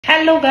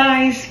Hello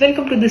guys,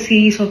 welcome to the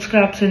series of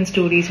Scraps and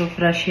Stories of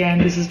Russia,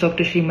 and this is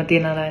Dr. Shrimathi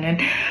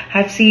and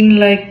I've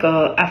seen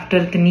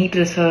after the NEET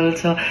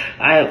results,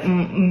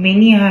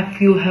 many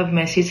of you have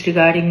messaged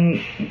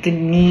regarding the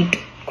NEET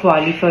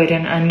qualified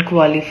and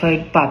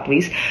unqualified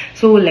pathways.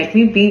 So let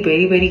me be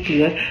very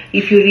clear.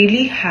 If you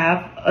really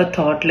have a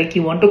thought like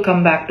you want to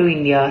come back to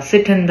India,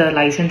 sit in the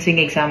licensing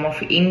exam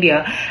of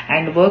India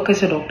and work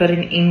as a doctor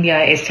in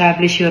India,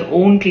 establish your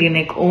own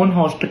clinic, own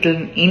hospital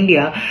in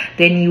India,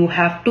 then you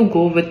have to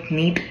go with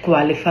NEET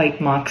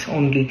qualified marks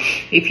only.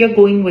 If you're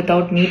going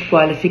without NEET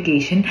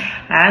qualification,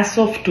 as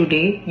of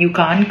today, you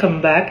can't come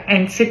back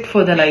and sit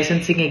for the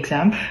licensing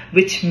exam,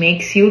 which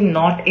makes you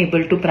not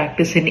able to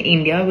practice in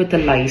India with a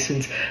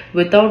license.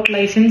 Without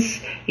license,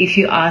 if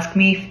you ask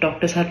me if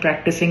doctors are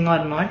practicing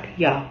or not,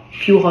 yeah,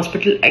 few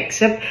hospitals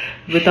accept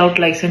without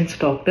licensed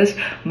doctors,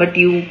 but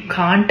you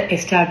can't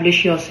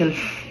establish yourself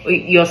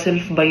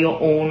by your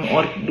own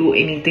or do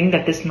anything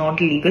that is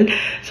not legal.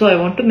 So I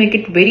want to make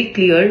it very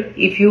clear,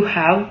 if you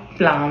have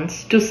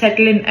plans to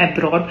settle in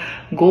abroad,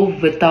 go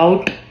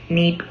without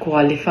NEET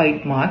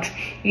qualified marks.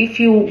 If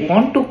you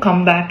want to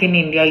come back in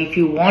India, if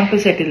you want to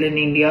settle in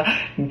India,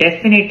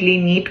 definitely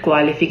NEET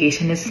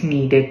qualification is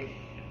needed.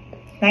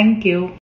 Thank you.